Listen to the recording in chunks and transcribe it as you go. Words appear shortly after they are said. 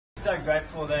So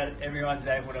grateful that everyone's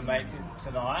able to make it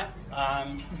tonight.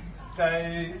 So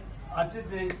I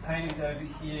did these paintings over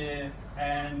here,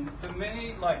 and for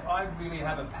me, like, I really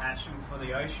have a passion for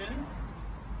the ocean.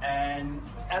 And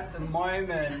at the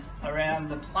moment around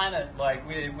the planet, like,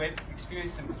 we're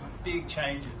experiencing some big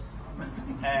changes.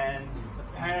 And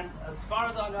as far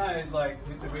as I know, like,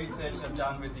 with the research I've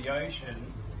done with the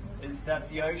ocean, is that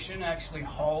the ocean actually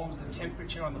holds the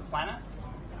temperature on the planet,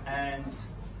 and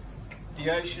the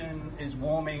ocean is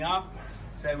warming up,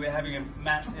 so we're having a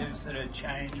massive sort of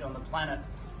change on the planet.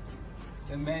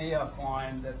 For me, I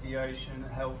find that the ocean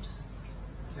helps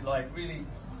to, like, really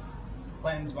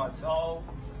cleanse my soul.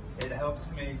 It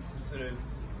helps me to sort of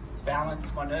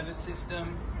balance my nervous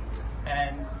system,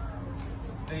 and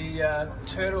the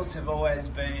turtles have always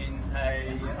been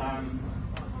a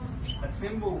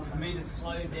symbol for me to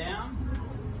slow down,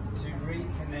 to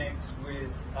reconnect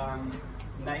with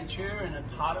nature, and a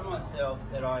part of myself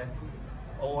that I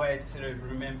always sort of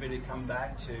remember to come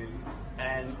back to.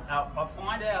 And I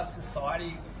find our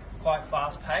society quite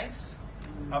fast-paced.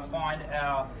 I find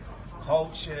our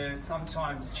culture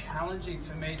sometimes challenging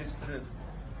for me to sort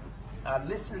of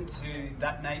listen to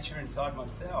that nature inside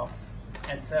myself.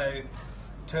 And so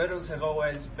turtles have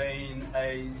always been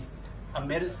a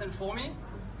medicine for me.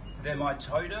 They're my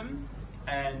totem,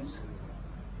 and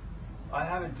I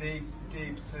have a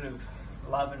deep sort of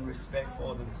love and respect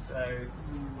for them. So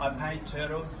I paint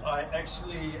turtles. I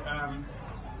actually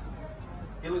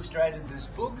illustrated this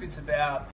book. It's about